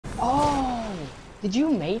Did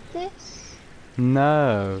you make this?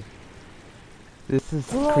 No. This is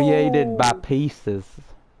created by Bro! pieces.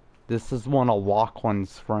 This is one of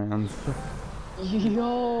Lachlan's friends. This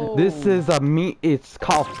Yo! is it's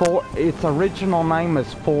called its original name is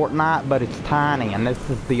Fortnite, but it's tiny, and this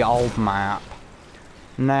is the old map.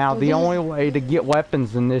 Now, Yo, the this is... only way to get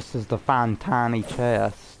weapons in this is to find tiny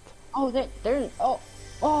chests. Oh, they're... Oh!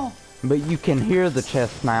 Oh! But you can hear the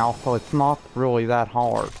chest now, so it's not really that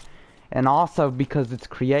hard. And also, because it's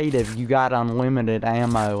creative, you got unlimited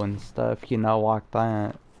ammo and stuff, you know, like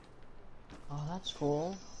that. Oh, that's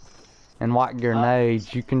cool. And like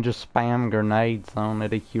grenades, you can just spam grenades on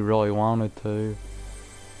it if you really wanted to.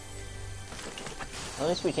 At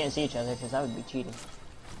least we can't see each other, because that would be cheating.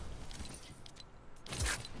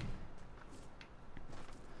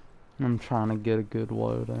 I'm trying to get a good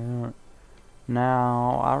loadout.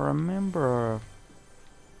 Now, I remember...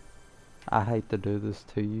 I hate to do this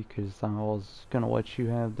to you, because I was gonna let you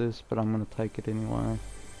have this, but I'm gonna take it anyway.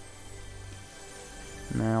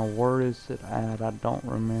 Now, where is it at? I don't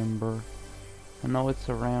remember. I know it's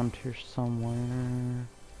around here somewhere.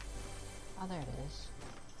 Oh, there it is.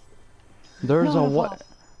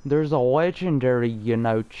 There's a legendary, you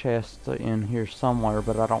know, chest in here somewhere,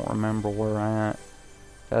 but I don't remember where at.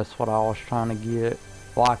 That's what I was trying to get.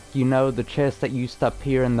 Like, you know, the chest that used to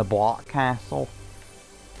appear in the block castle?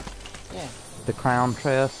 Yeah. The crown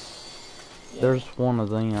chest? Yeah. There's one of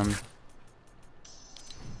them.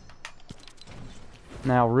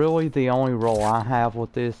 Now, really, the only rule I have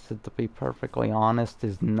with this, to be perfectly honest,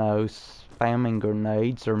 is no spamming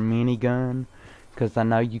grenades or minigun. Because I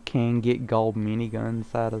know you can get gold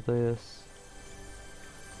miniguns out of this.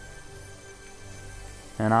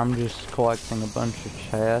 And I'm just collecting a bunch of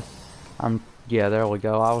chests. Yeah, there we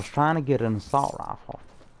go. I was trying to get an assault rifle.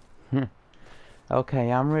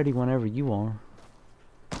 Okay, I'm ready whenever you are.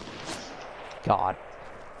 God.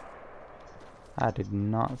 I did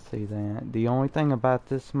not see that. The only thing about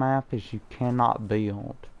this map is you cannot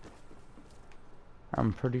build.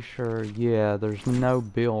 I'm pretty sure, yeah, there's no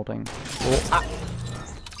building. Well,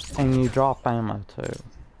 and you drop ammo too.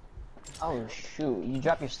 Oh, shoot. You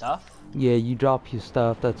drop your stuff? Yeah, you drop your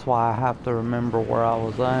stuff. That's why I have to remember where I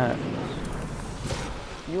was at.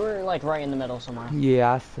 You were, like, right in the middle somewhere.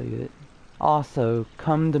 Yeah, I see it. Also,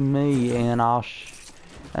 come to me and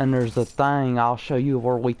and there's a thing, I'll show you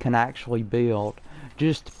where we can actually build.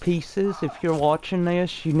 Just pieces, if you're watching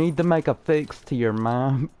this, you need to make a fix to your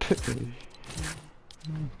map.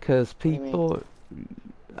 Cause people,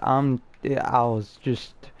 I was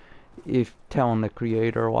just, if telling the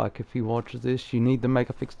creator, like, if he watches this, you need to make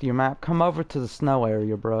a fix to your map. Come over to the snow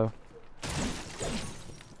area, bro.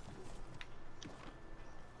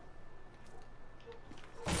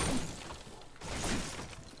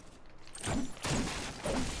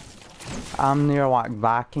 I'm near, like,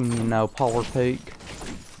 Viking, you know, Polar Peak.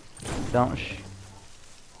 Don't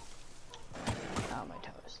Oh, my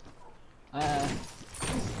toes.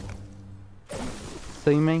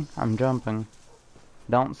 See me? I'm jumping.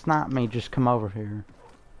 Don't snipe me, just come over here.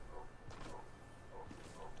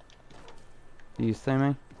 Do you see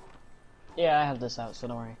me? Yeah, I have this out, so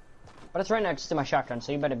don't worry. But it's right next to my shotgun,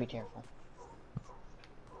 so you better be careful.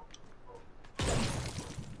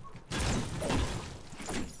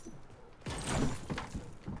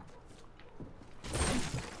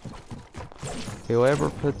 Whoever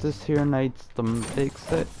put this here needs to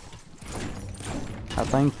fix it. I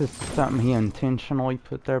think this is something he intentionally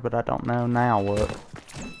put there, but I don't know now what.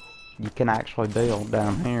 You can actually build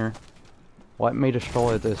down here. Let me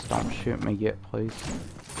destroy this, don't shoot me yet, please.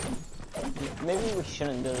 Maybe we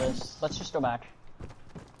shouldn't do this. Let's just go back.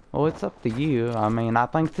 Well, it's up to you. I mean, I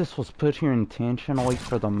think this was put here intentionally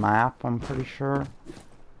for the map, I'm pretty sure.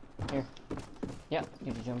 Here. Yeah,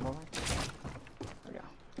 you can jump over. There we go.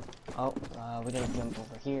 Oh, we gotta jump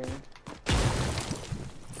over here.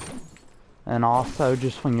 And also,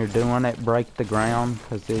 just when you're doing it, break the ground,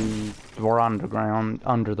 because we're underground,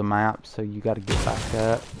 under the map, so you gotta get back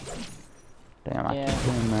up. Damn, I keep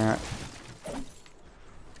doing that.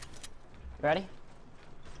 Ready?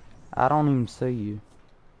 I don't even see you.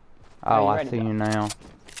 Oh, I see you now.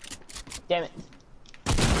 Damn it.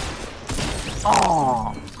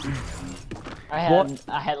 Oh! I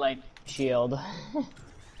had like shield.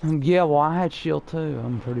 Yeah, well, I had shield too,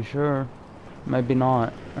 I'm pretty sure. Maybe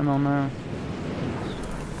not. I don't know.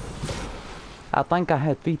 I think I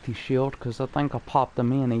had 50 shield because I think I popped the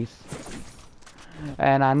minis.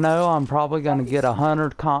 And I know I'm probably gonna get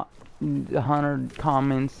 100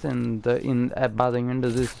 comments by the end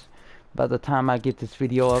of this. By the time I get this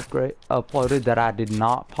video uploaded, that I did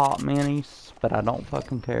not pop minis, but I don't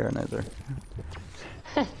fucking care neither.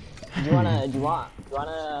 do you wanna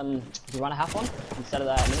have one instead of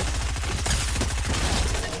that mini?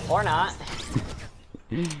 Or not?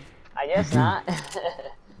 I guess not.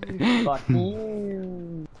 Fuck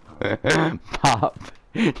you. Pop.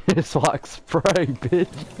 Just like spray, bitch.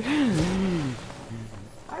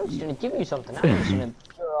 I was gonna give you something. I was gonna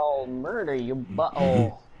pure all murder you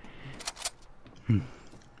butthole.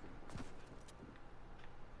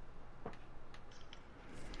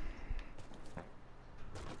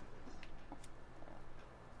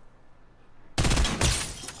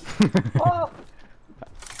 Oh!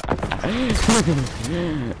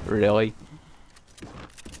 Really?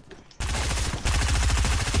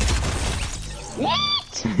 What?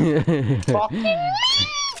 Fucking what?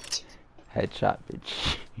 Headshot,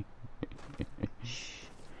 bitch.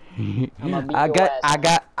 I'ma beat your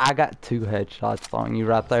ass. I got 2 headshots on you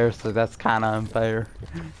right there, so that's kind of unfair.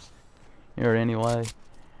 Or anyway.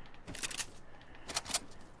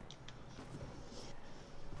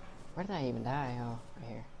 Where did I even die? Oh, right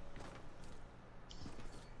here.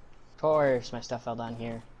 Of course, my stuff fell down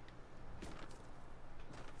here.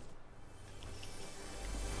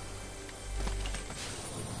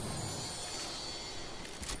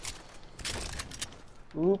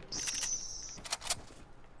 Oops.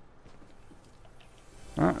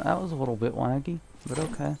 That was a little bit laggy, but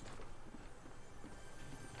okay.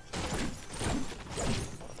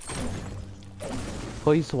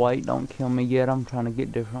 Please wait, don't kill me yet. I'm trying to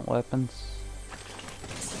get different weapons.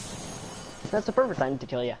 That's the perfect time to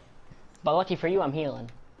kill you. But lucky for you, I'm healing.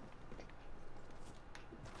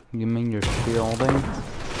 You mean you're shielding?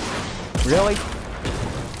 Really?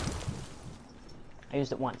 I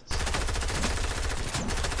used it once.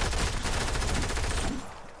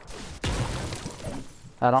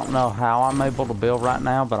 I don't know how I'm able to build right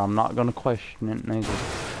now, but I'm not gonna question it, nigga.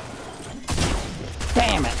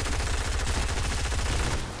 Damn it!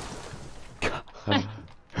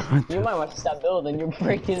 You might want to stop building, you're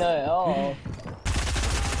breaking it all.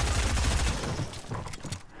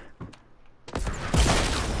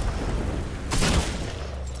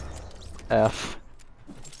 F.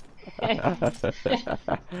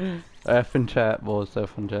 F in chat, boys,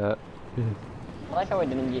 F in chat. I like how I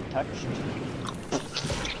didn't get touched.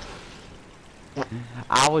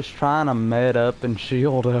 I was trying to med up and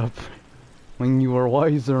shield up when you were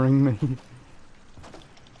lasering me.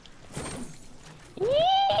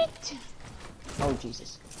 Yeet! Oh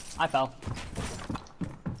Jesus. I fell.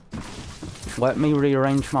 Let me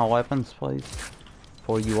rearrange my weapons, please,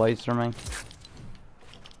 before you laser me.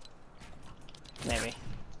 Maybe.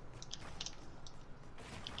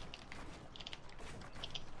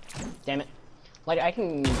 Damn it. Like, I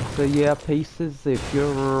can... So yeah, pieces, if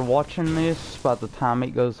you're watching this by the time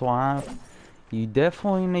it goes live, you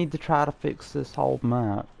definitely need to try to fix this whole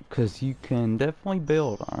map, because you can definitely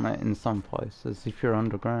build on it in some places if you're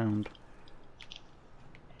underground.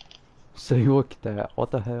 See, look at that, what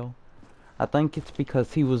the hell? I think it's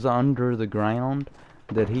because he was under the ground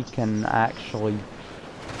that he can actually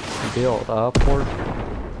build upward.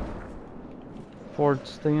 Forward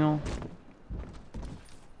still.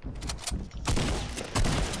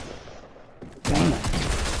 Damn it.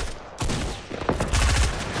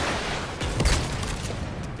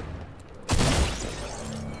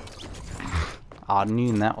 I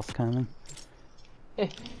knew that was coming.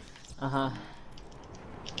 Uh-huh.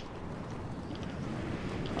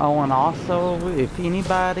 Oh, and also, if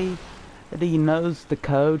anybody knows the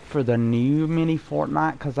code for the new mini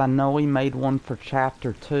Fortnite, because I know he made one for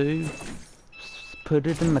Chapter 2, put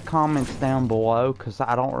it in the comments down below, because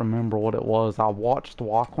I don't remember what it was. I watched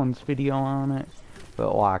Walkland's video on it,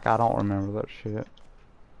 but, like, I don't remember that shit.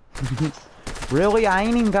 Really? I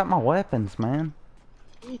ain't even got my weapons, man.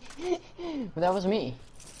 But that was me.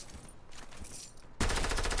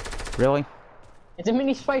 Really? It's a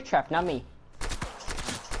mini spike trap, not me.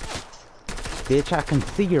 Bitch, I can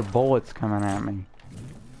see your bullets coming at me.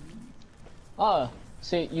 Oh,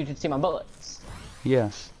 so you can see my bullets. Yeah.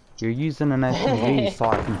 You're using an SMG so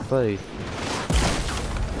I can see.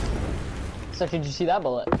 So did you see that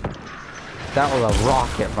bullet? That was a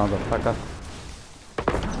rocket, motherfucker.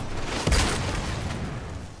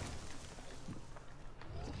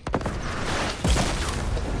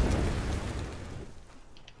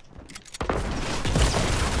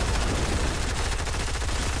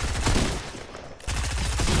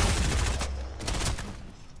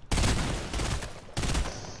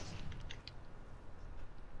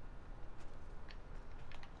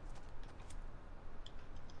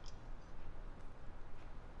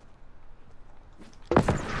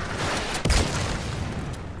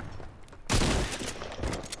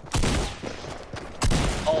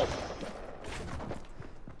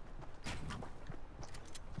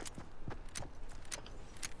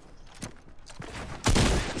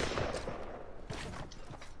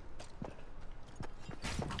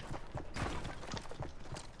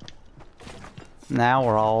 Now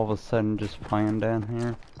we're all of a sudden just playing down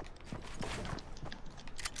here.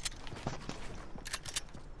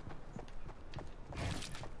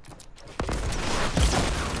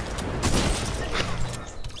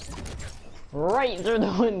 Right through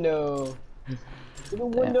the window. Through the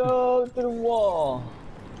window, through the wall.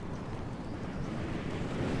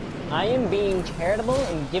 I am being charitable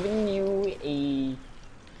and giving you a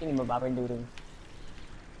doodle.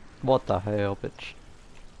 What the hell, bitch?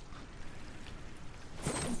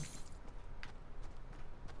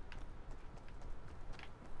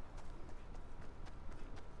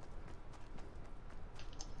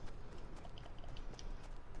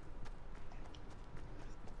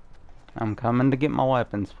 I'm coming to get my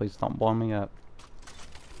weapons. Please don't blow me up.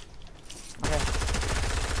 Okay.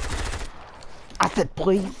 I said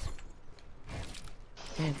please.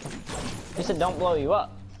 You said don't blow you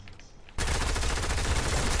up.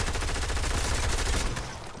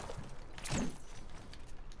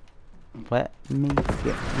 Let me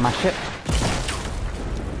get my shit.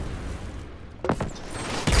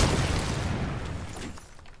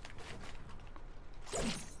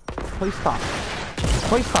 Please stop.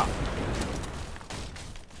 Please stop.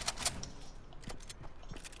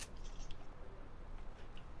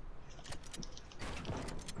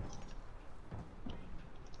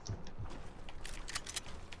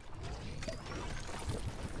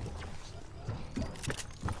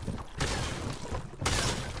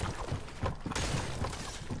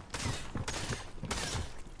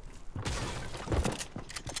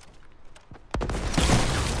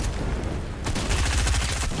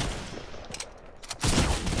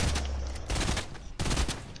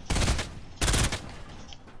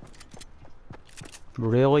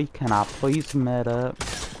 Really? Can I please met up?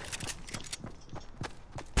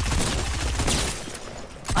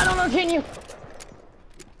 I don't know, can you?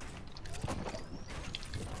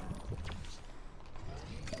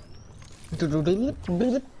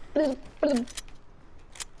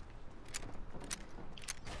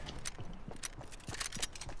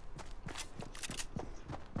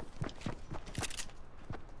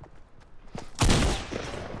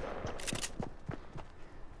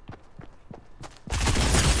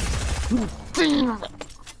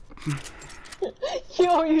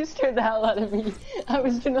 Yo, you scared the hell out of me. I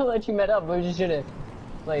was gonna let you met up, but I was just gonna,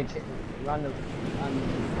 like, run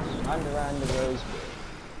around the rose.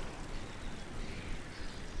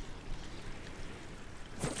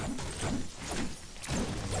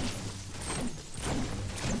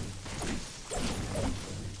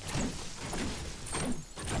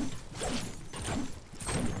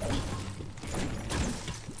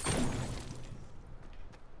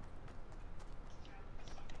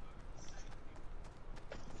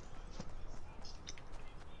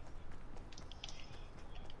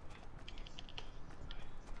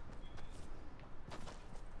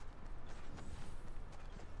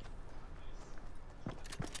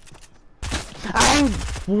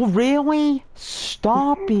 Really?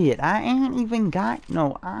 Stop it. I ain't even got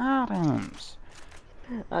no items.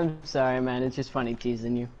 I'm sorry, man. It's just funny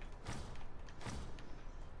teasing you.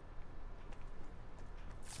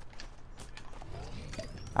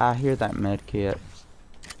 I hear that med kit.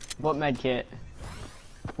 What med kit?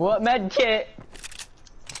 What med kit?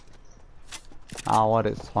 I'll let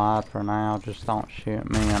it slide for now. Just don't shoot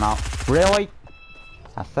me and I'll... Really?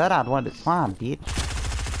 I said I'd let it slide, bitch.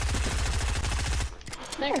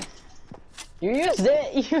 There. You used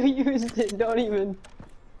it. You used it. Don't even.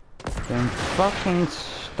 Then fucking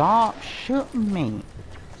stop shooting me.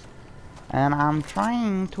 And I'm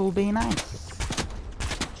trying to be nice.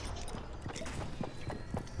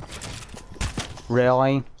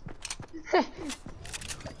 Really?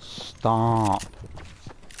 Stop.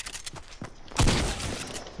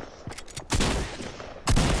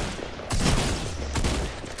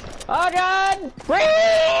 Oh God! Breathe!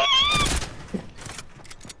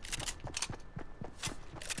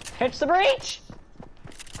 Hits the breach!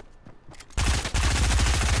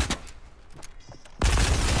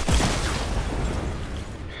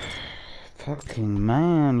 Fucking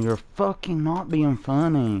man, you're fucking not being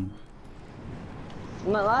funny.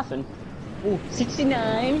 I'm not laughing. Ooh,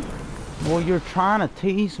 69. Well, you're trying to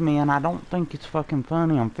tease me and I don't think it's fucking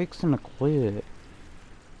funny. I'm fixing to quit.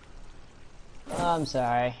 Oh, I'm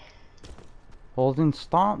sorry. Well, then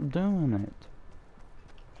stop doing it.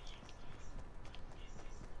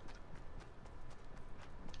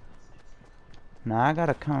 Now I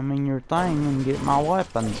gotta come in your thing and get my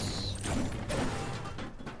weapons.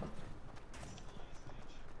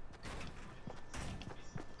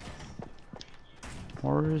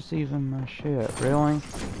 Where's even my shit? Really?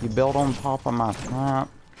 You built on top of my crap?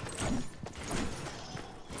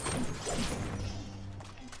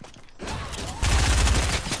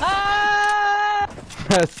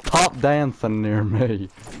 Stop dancing near me.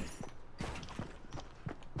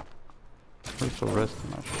 Where's the rest of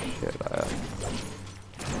my shit at?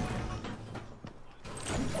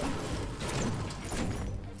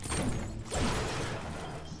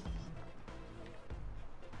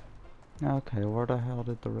 Okay, where the hell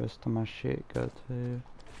did the rest of my shit go to?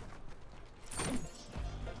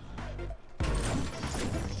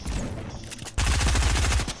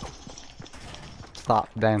 Stop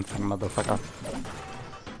dancing, motherfucker.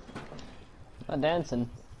 Not dancing.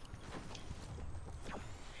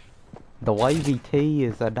 The wavy tee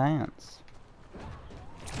is a dance.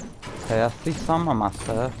 Okay, I see some of my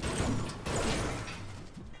stuff.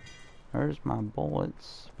 There's my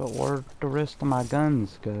bullets, but where'd the rest of my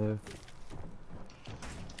guns go?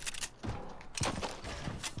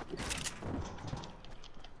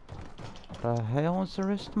 The hell is the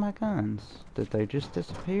rest of my guns? Did they just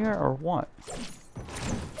disappear or what?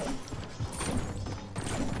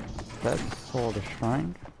 That's sort of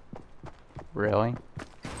strange. Really?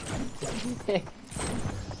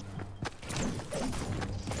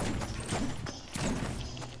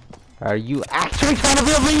 Are you actually trying to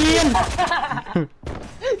build me in?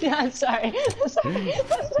 Yeah, I'm sorry. I'm sorry.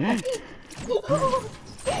 I'm sorry.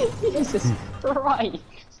 Jesus Christ.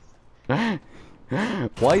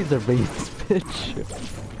 Why is there being this bitch?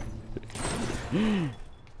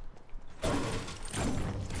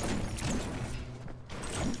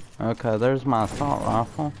 Okay, there's my assault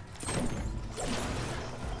rifle.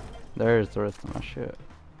 There's the rest of my shit.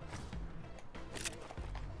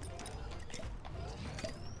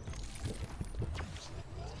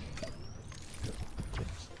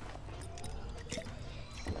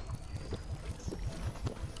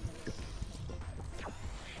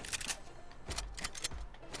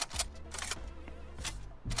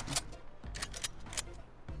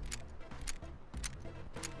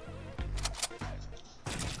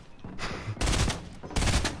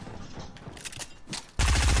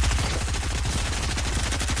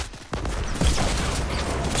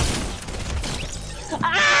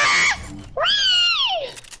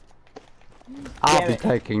 I'll be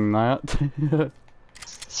taking that.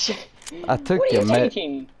 I took your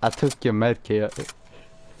med. I took your med kit.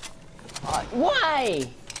 Why?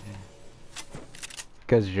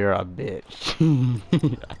 Cause you're a bitch.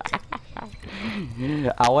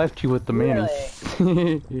 I left you with the minis.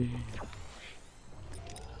 Really?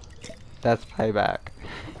 That's payback.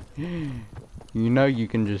 You know you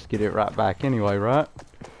can just get it right back anyway, right?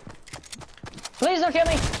 Please don't kill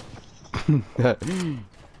me.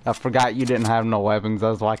 I forgot you didn't have no weapons. I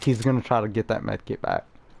was like, he's gonna try to get that medkit back.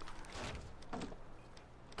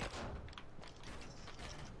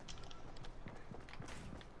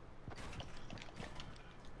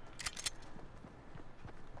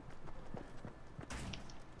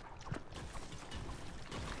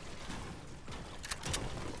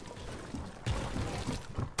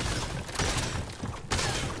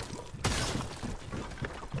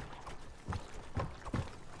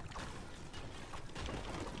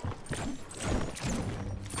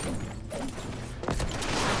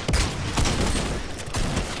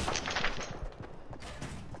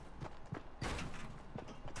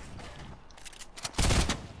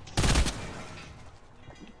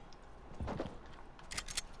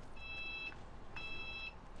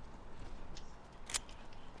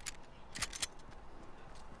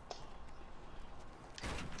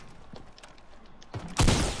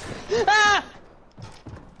 Ah!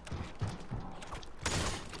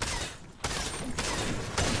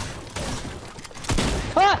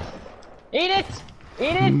 Ah! Eat it!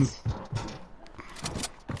 Eat it!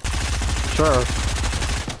 Sure.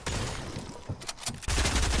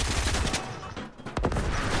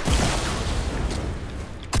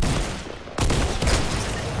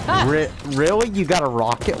 Ah! Really? You got a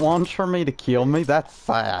rocket launch for me to kill me? That's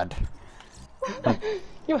sad.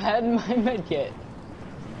 You had my medkit.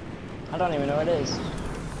 I don't even know what it is.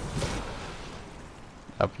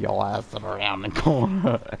 Up your ass and around the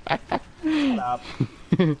corner. Shut up.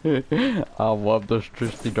 I love those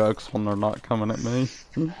twisty jokes when they're not coming at me.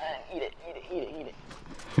 Eat it, eat it, eat it,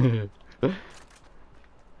 eat it.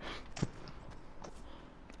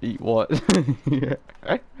 Eat what?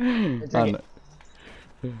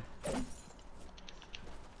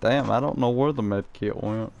 Damn, I don't know where the med kit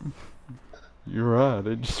went. You're right,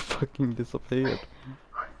 it just fucking disappeared.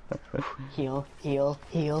 Heal, heal,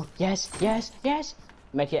 heal. Yes, yes, yes!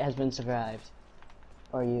 Medkit has been survived.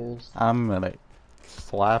 Or used. I'm gonna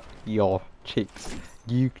slap your cheeks.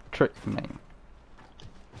 You tricked me.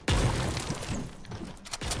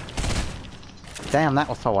 Damn, that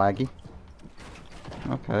was so laggy.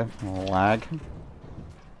 Okay, lag.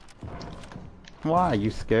 Why are you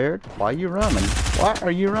scared? Why are you running? Why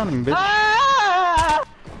are you running, bitch? Ah!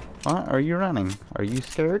 Why are you running? Are you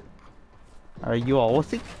scared? Are you a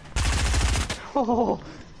wussy? Oh.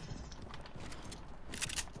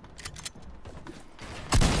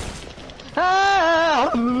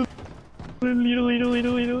 Ah!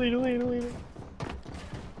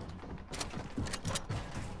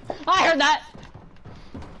 I heard that.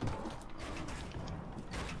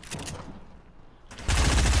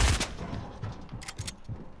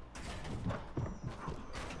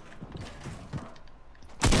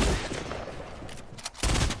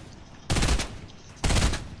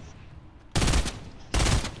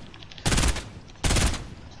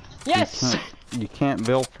 Yes! You can't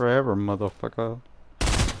build forever, motherfucker.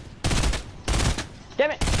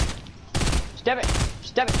 Stab it! Stab it!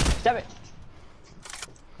 Stab it! Stab it!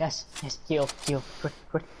 Yes, yes, heal, heal. Quick,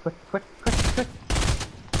 quick, quick, quick, quick, quick.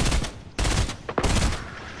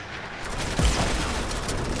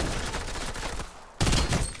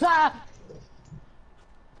 Ah!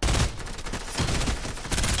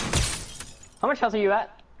 How much health are you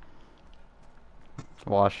at?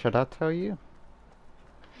 Why should I tell you?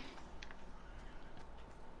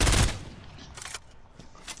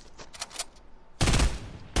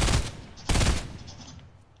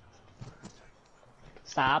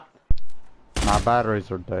 Stop. My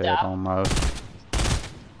batteries are dead Stop. almost.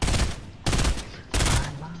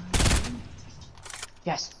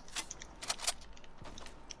 Yes.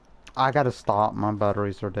 I gotta stop. My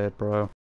batteries are dead, bro.